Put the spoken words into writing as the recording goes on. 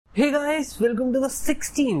Hey guys, welcome to the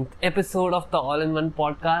 16th episode of the All-in-One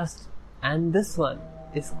podcast, and this one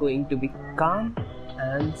is going to be calm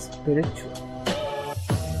and spiritual.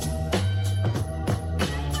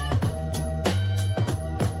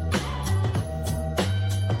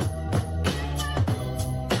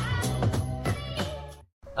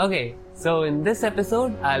 Okay, so in this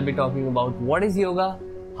episode, I'll be talking about what is yoga,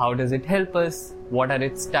 how does it help us, what are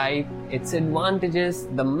its types, its advantages,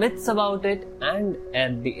 the myths about it, and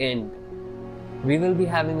at the end, we will be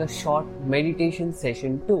having a short meditation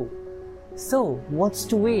session too. So, what's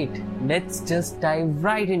to wait? Let's just dive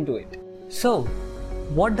right into it. So,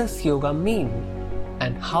 what does yoga mean?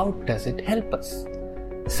 And how does it help us?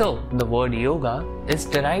 So, the word yoga is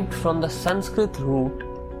derived from the Sanskrit root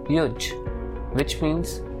yuj, which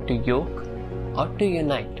means to yoke or to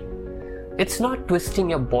unite. It's not twisting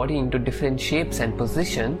your body into different shapes and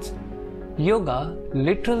positions. Yoga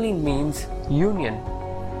literally means union.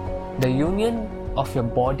 The union of your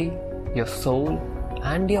body, your soul,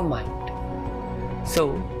 and your mind.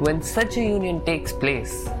 So, when such a union takes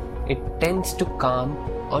place, it tends to calm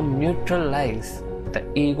or neutralize the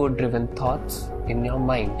ego-driven thoughts in your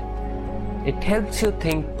mind. It helps you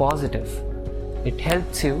think positive. It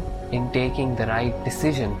helps you in taking the right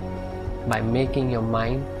decision by making your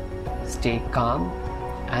mind stay calm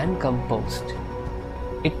and composed.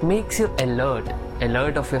 It makes you alert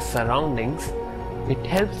of your surroundings. It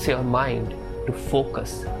helps your mind to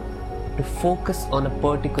focus on a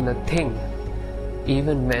particular thing,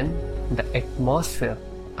 even when the atmosphere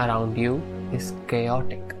around you is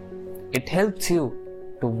chaotic. It helps you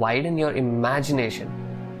to widen your imagination.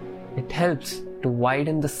 It helps to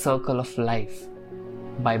widen the circle of life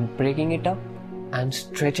by breaking it up and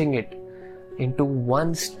stretching it into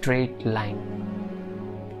one straight line.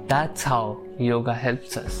 That's how yoga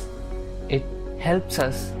helps us. It helps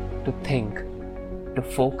us to think, to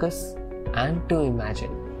focus, and to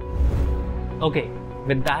imagine. Okay,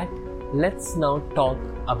 with that, let's now talk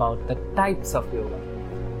about the types of yoga.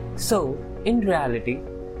 So, in reality,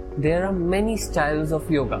 there are many styles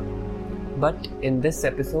of yoga, but in this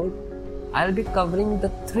episode, I'll be covering the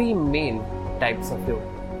three main types of yoga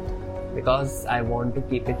because I want to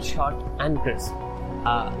keep it short and crisp.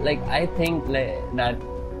 I think that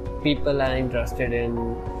people are interested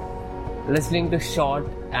in listening to short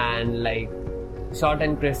and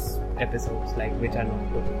crisp episodes, which are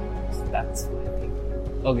not good. So that's my thing.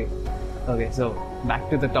 Okay, so back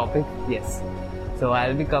to the topic. Yes. So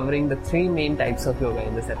I'll be covering the three main types of yoga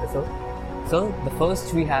in this episode. So the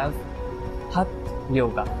first we have Hatha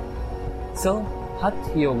Yoga. So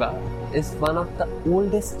Hatha Yoga is one of the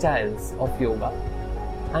oldest styles of yoga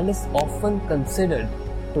and is often considered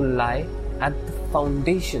to lie at the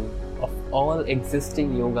foundation of all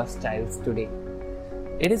existing yoga styles today.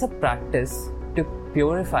 It is a practice to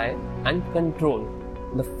purify and control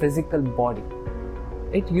the physical body.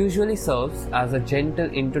 It usually serves as a gentle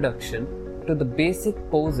introduction to the basic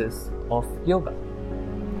poses of yoga.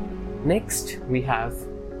 Next, we have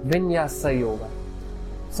Vinyasa Yoga.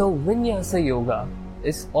 So, Vinyasa Yoga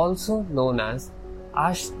is also known as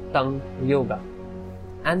Ashtanga Yoga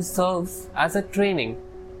and serves as a training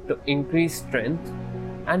to increase strength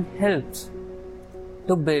and helps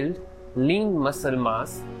to build lean muscle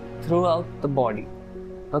mass throughout the body.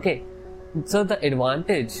 Okay, so the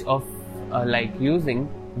advantage of using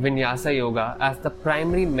Vinyasa Yoga as the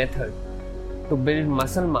primary method to build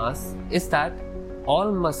muscle mass is that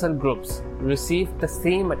all muscle groups receive the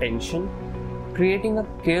same attention, creating a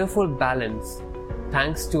careful balance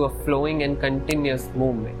thanks to a flowing and continuous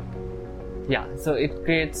movement. Yeah, so it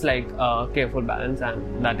creates a careful balance,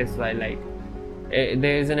 and that is why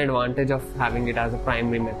there is an advantage of having it as a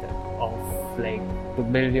primary method of to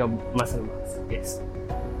build your muscle mass. Yes.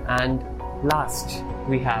 And last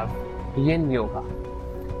we have Yin Yoga.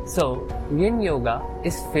 So Yin Yoga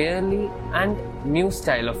is fairly and new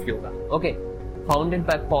style of yoga. Okay, founded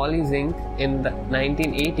by Polly Zink in the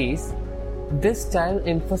 1980s. This style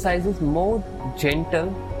emphasizes more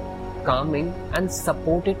gentle, calming, and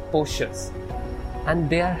supported postures, and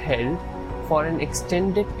they are held for an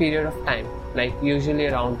extended period of time, usually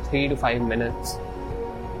around 3 to 5 minutes.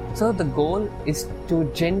 So the goal is to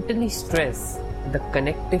gently stress the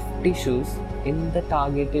connective tissues in the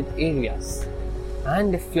targeted areas.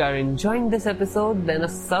 And if you are enjoying this episode, then a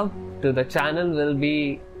sub to the channel will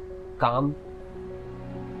be Calm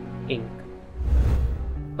Inc.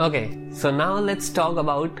 Okay, so now let's talk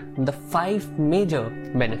about the 5 major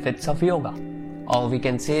benefits of yoga, or we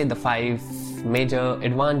can say the 5 major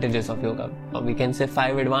advantages of yoga, or we can say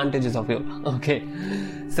 5 advantages of yoga. Okay,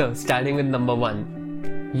 so starting with number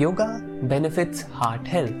 1, yoga benefits heart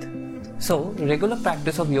health. So regular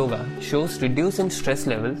practice of yoga shows reduce in stress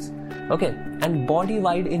levels, okay, and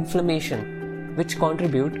body-wide inflammation, which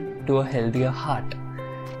contribute to a healthier heart.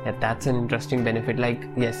 Yeah, that's an interesting benefit. Like,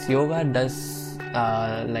 yes, yoga does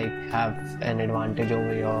have an advantage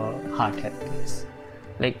over your heart health. Yes,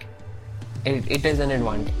 like it is an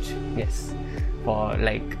advantage. Yes, for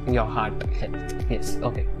like your heart health. Yes,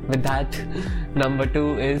 okay. With that, number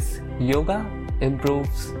 2 is yoga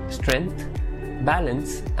improves strength,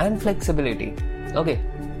 balance, and flexibility. Okay,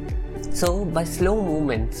 so by slow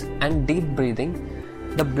movements and deep breathing,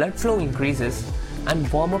 the blood flow increases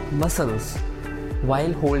and warm up muscles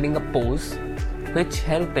while holding a pose, which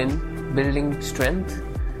help in building strength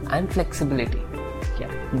and flexibility.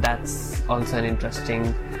 Yeah, that's also an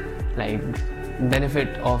interesting like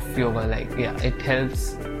benefit of yoga. Like, yeah, it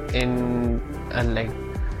helps in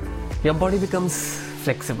your body becomes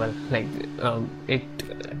flexible. Like it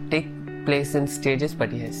take place in stages,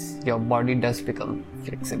 but yes, your body does become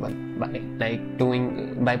flexible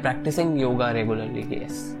by practicing yoga regularly.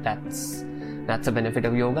 Yes, that's a benefit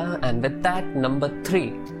of yoga. And with that, number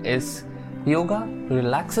 3 is yoga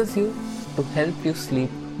relaxes you to help you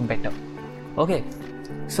sleep better. Okay,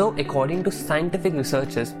 so according to scientific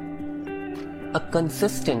researchers, a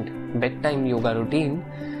consistent bedtime yoga routine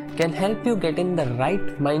can help you get in the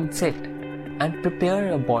right mindset and prepare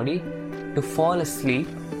your body to fall asleep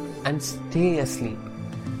and stay asleep.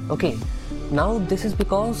 Okay, now this is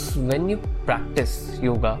because when you practice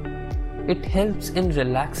yoga, it helps in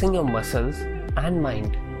relaxing your muscles and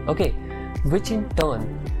mind, okay, which in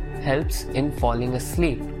turn helps in falling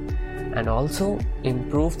asleep and also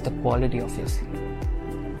improve the quality of your sleep.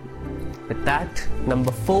 With that,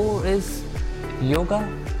 number 4 is yoga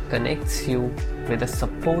connects you with a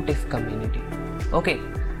supportive community. Okay,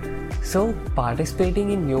 so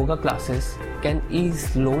participating in yoga classes can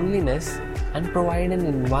ease loneliness and provide an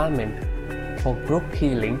environment for group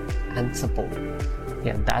healing and support.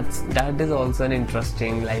 Yeah, that is also an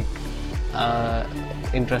interesting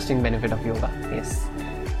interesting benefit of yoga. Yes,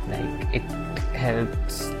 like it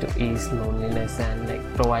helps to ease loneliness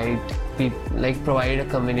and provide a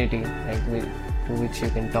community to which you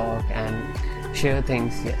can talk and share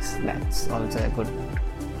things. Yes, that's also a good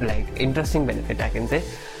interesting benefit, I can say.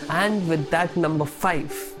 And with that, number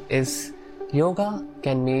 5 is yoga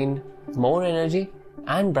can mean more energy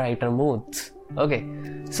and brighter moods. Okay,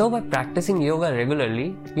 so by practicing yoga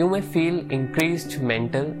regularly, you may feel increased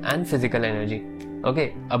mental and physical energy.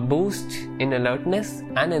 Okay, a boost in alertness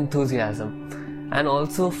and enthusiasm, and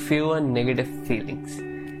also fewer negative feelings.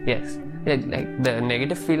 Yes, like the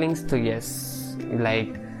negative feelings. So yes,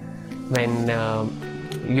 like when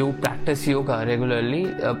you practice yoga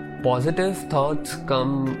regularly, positive thoughts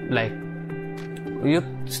come. Like you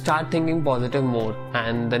start thinking positive more,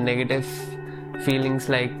 and the negative feelings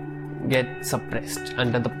get suppressed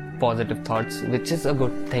under the positive thoughts, which is a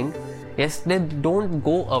good thing. Yes, they don't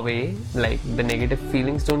go away, like the negative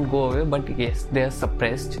feelings don't go away, but yes, they are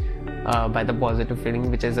suppressed by the positive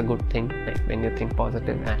feeling, which is a good thing. Like when you think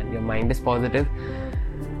positive and your mind is positive,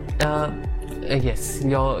 yes,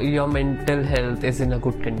 your mental health is in a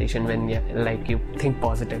good condition when you think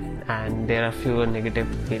positive and there are fewer negative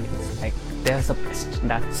feelings, like they are suppressed.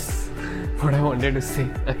 That's what I wanted to say.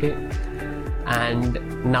 Okay, and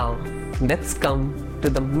now let's come to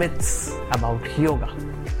the myths about yoga.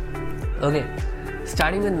 Okay,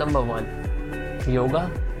 starting with number 1,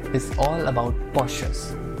 yoga is all about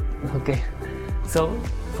postures. Okay, so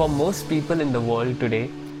for most people in the world today,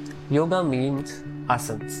 yoga means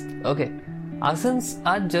asanas. Okay, asanas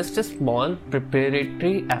are just a small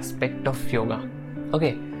preparatory aspect of yoga.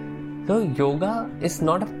 Okay, so yoga is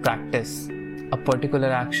not a practice, a particular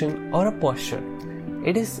action or a posture.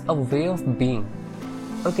 It is a way of being.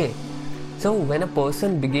 Okay, so when a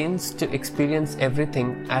person begins to experience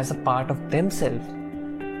everything as a part of themselves,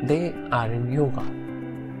 they are in yoga.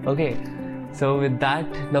 Okay, so with that,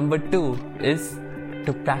 number 2 is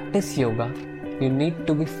to practice yoga, you need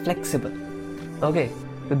to be flexible. Okay,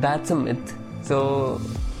 so that's a myth. So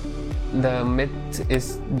the myth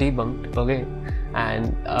is debunked. Okay,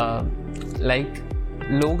 and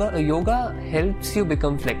yoga helps you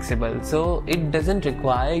become flexible, so it doesn't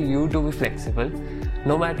require you to be flexible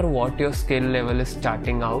no matter what your skill level is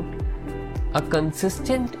starting out. A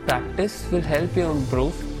consistent practice will help you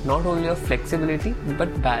improve not only your flexibility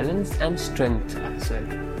but balance and strength as well.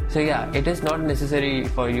 So yeah, it is not necessary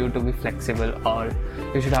for you to be flexible, or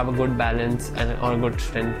you should have a good balance or good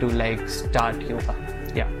strength to start yoga.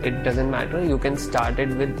 Yeah, it doesn't matter. You can start it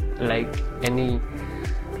with any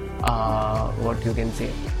what you can say,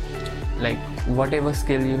 whatever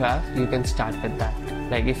skill you have, you can start with that.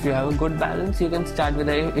 Like if you have a good balance, you can start with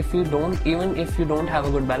it. If you don't have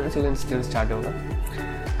a good balance, you can still start yoga,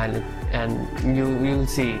 and you'll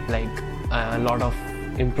see like a lot of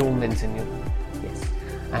improvements in you. Yes.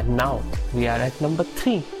 And now we are at number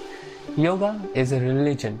 3. Yoga is a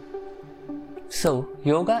religion. So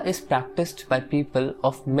yoga is practiced by people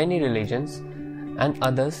of many religions and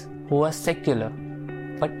others who are secular.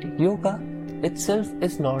 But yoga itself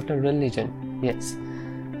is not a religion. Yes.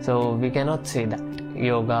 So we cannot say that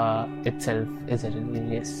yoga itself is a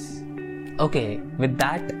religion. Yes. Okay, with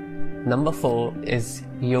that, number 4 is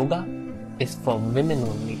yoga is for women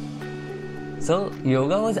only. So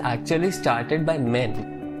yoga was actually started by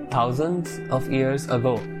men thousands of years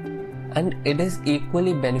ago, and it is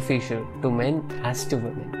equally beneficial to men as to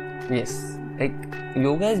women. Yes, like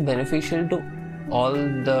yoga is beneficial to all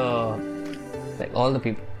the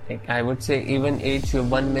people. Like I would say even age group.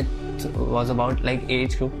 One myth was about like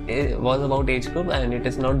age group. It was about age group, and it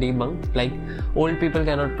is now debunked. Like old people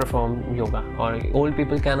cannot perform yoga, or old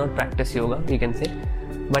people cannot practice yoga, we can say.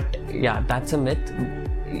 But yeah, that's a myth.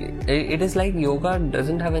 It is like yoga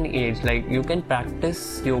doesn't have any age. Like you can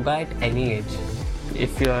practice yoga at any age.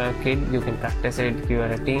 If you are a kid, you can practice it. If you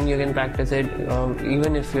are a teen, you can practice it.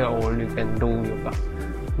 Even if you are old, you can do yoga.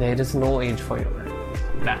 There is no age for yoga.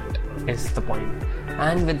 That is the point.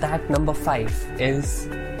 And with that, number 5 is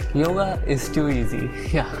yoga is too easy.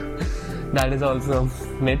 Yeah, that is also a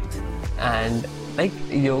myth. And like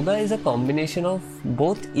yoga is a combination of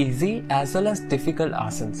both easy as well as difficult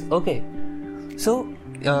asanas. Okay, so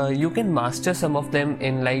you can master some of them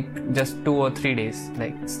in like just 2 or 3 days.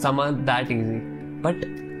 Like some are that easy, but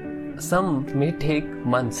some may take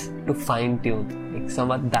months to fine tune. Like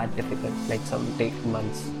some are that difficult, like some take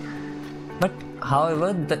months. But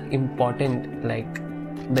however, the important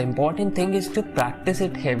thing is to practice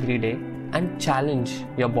it every day and challenge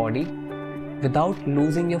your body without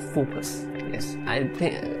losing your focus. Yes, I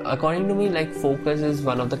think according to me, like focus is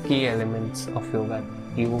one of the key elements of yoga.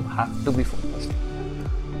 You have to be focused.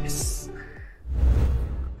 Yes.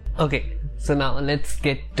 Okay, so now let's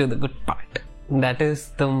get to the good part. That is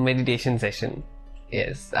the meditation session.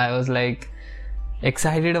 Yes, I was like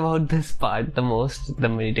excited about this part the most, the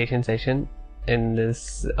meditation session in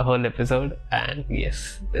this whole episode. And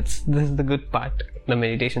yes, this is the good part, the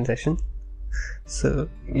meditation session. So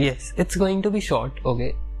yes, it's going to be short.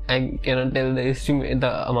 Okay, I cannot tell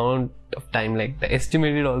the amount of time, like the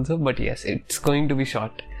estimated also, but yes, it's going to be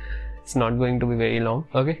short. It's not going to be very long.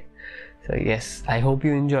 Okay, so yes, I hope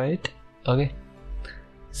you enjoy it. Okay,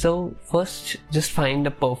 so first just find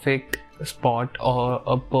a perfect spot or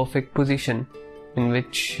a perfect position in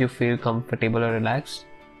which you feel comfortable or relaxed.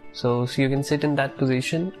 So you can sit in that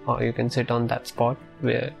position, or you can sit on that spot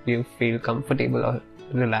where you feel comfortable or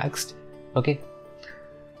relaxed. Okay,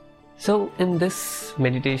 so in this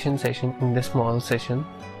meditation session, in this small session,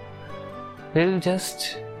 we'll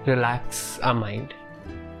just relax our mind.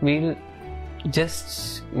 We'll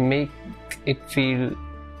just make it feel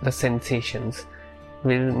the sensations.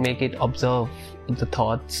 We'll make it observe the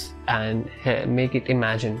thoughts and make it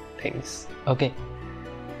imagine things. Okay,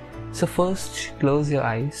 so first close your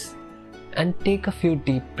eyes and take a few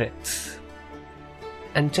deep breaths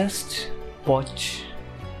and just watch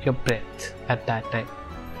your breath at that time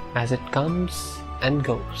as it comes and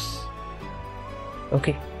goes.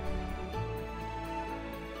 Okay,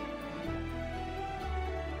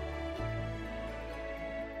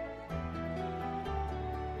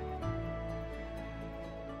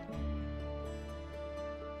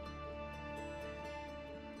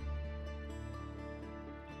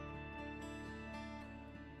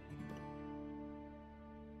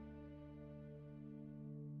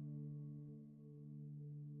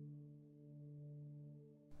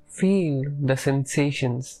 feel the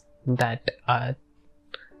sensations that are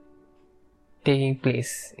taking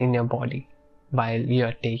place in your body while you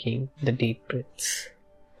are taking the deep breaths.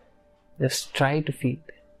 Just try to feel it.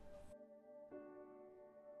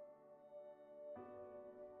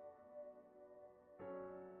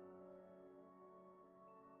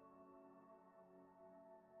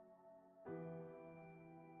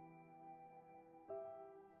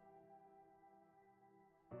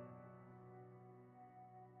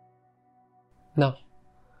 Now,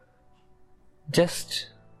 just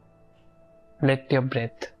let your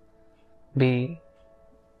breath be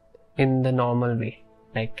in the normal way,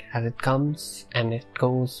 like as it comes and it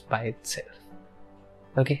goes by itself.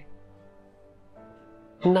 Okay?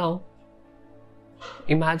 Now,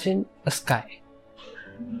 imagine a sky.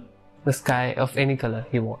 The sky of any color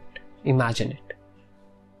you want. Imagine it.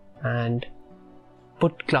 And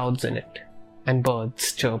put clouds in it and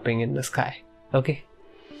birds chirping in the sky. Okay?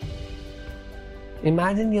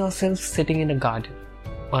 Imagine yourself sitting in a garden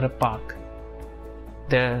or a park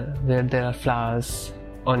where there are flowers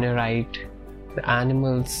on your right, the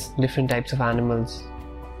animals, different types of animals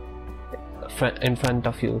in front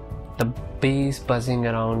of you, the bees buzzing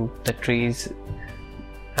around the trees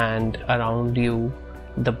and around you,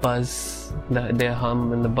 the buzz, their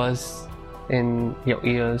hum and the buzz in your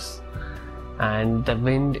ears, and the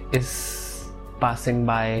wind is passing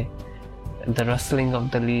by, the rustling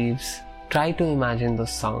of the leaves. Try to imagine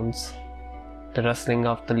those sounds, the rustling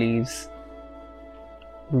of the leaves,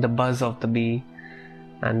 the buzz of the bee,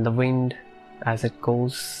 and the wind as it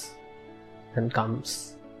goes and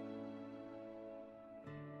comes.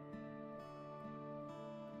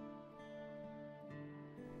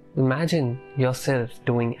 Imagine yourself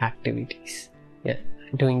doing activities,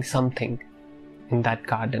 doing something in that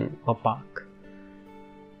garden or park.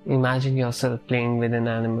 Imagine yourself playing with an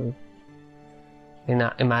animal.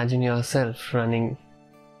 Imagine yourself running.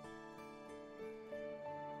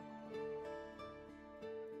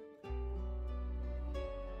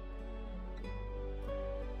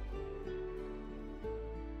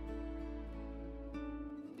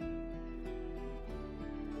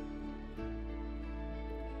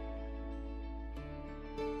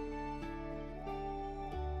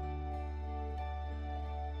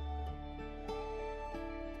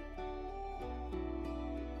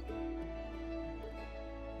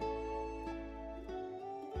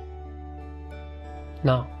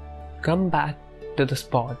 Now, come back to the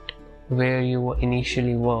spot where you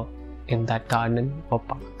initially were in that garden or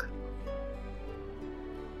park.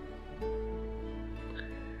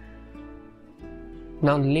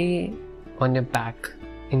 Now lay on your back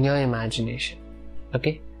in your imagination,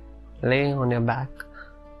 okay? Lay on your back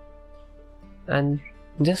and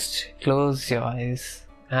just close your eyes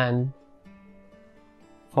and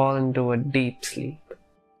fall into a deep sleep.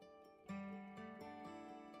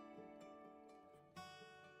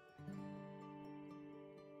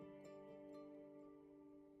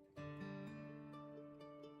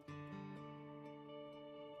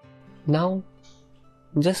 Now,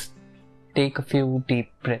 just take a few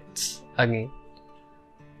deep breaths again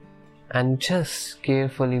and just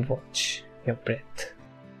carefully watch your breath.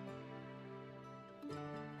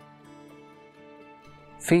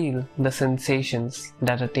 Feel the sensations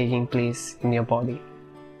that are taking place in your body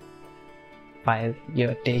while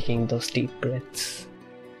you're taking those deep breaths.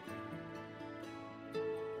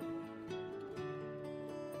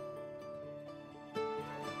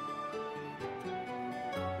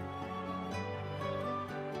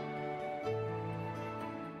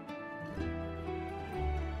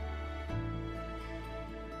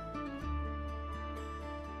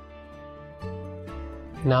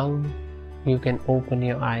 Now you can open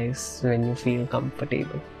your eyes when you feel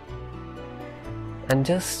comfortable and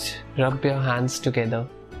just rub your hands together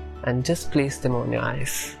and just place them on your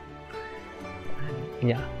eyes. And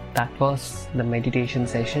yeah, that was the meditation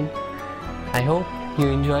session. I hope you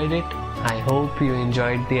enjoyed it. I hope you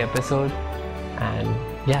enjoyed the episode. And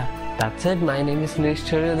yeah, that's it. My name is Suresh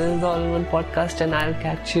Chorya. This is the All in One Podcast and I'll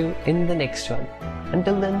catch you in the next one.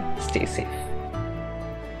 Until then, stay safe.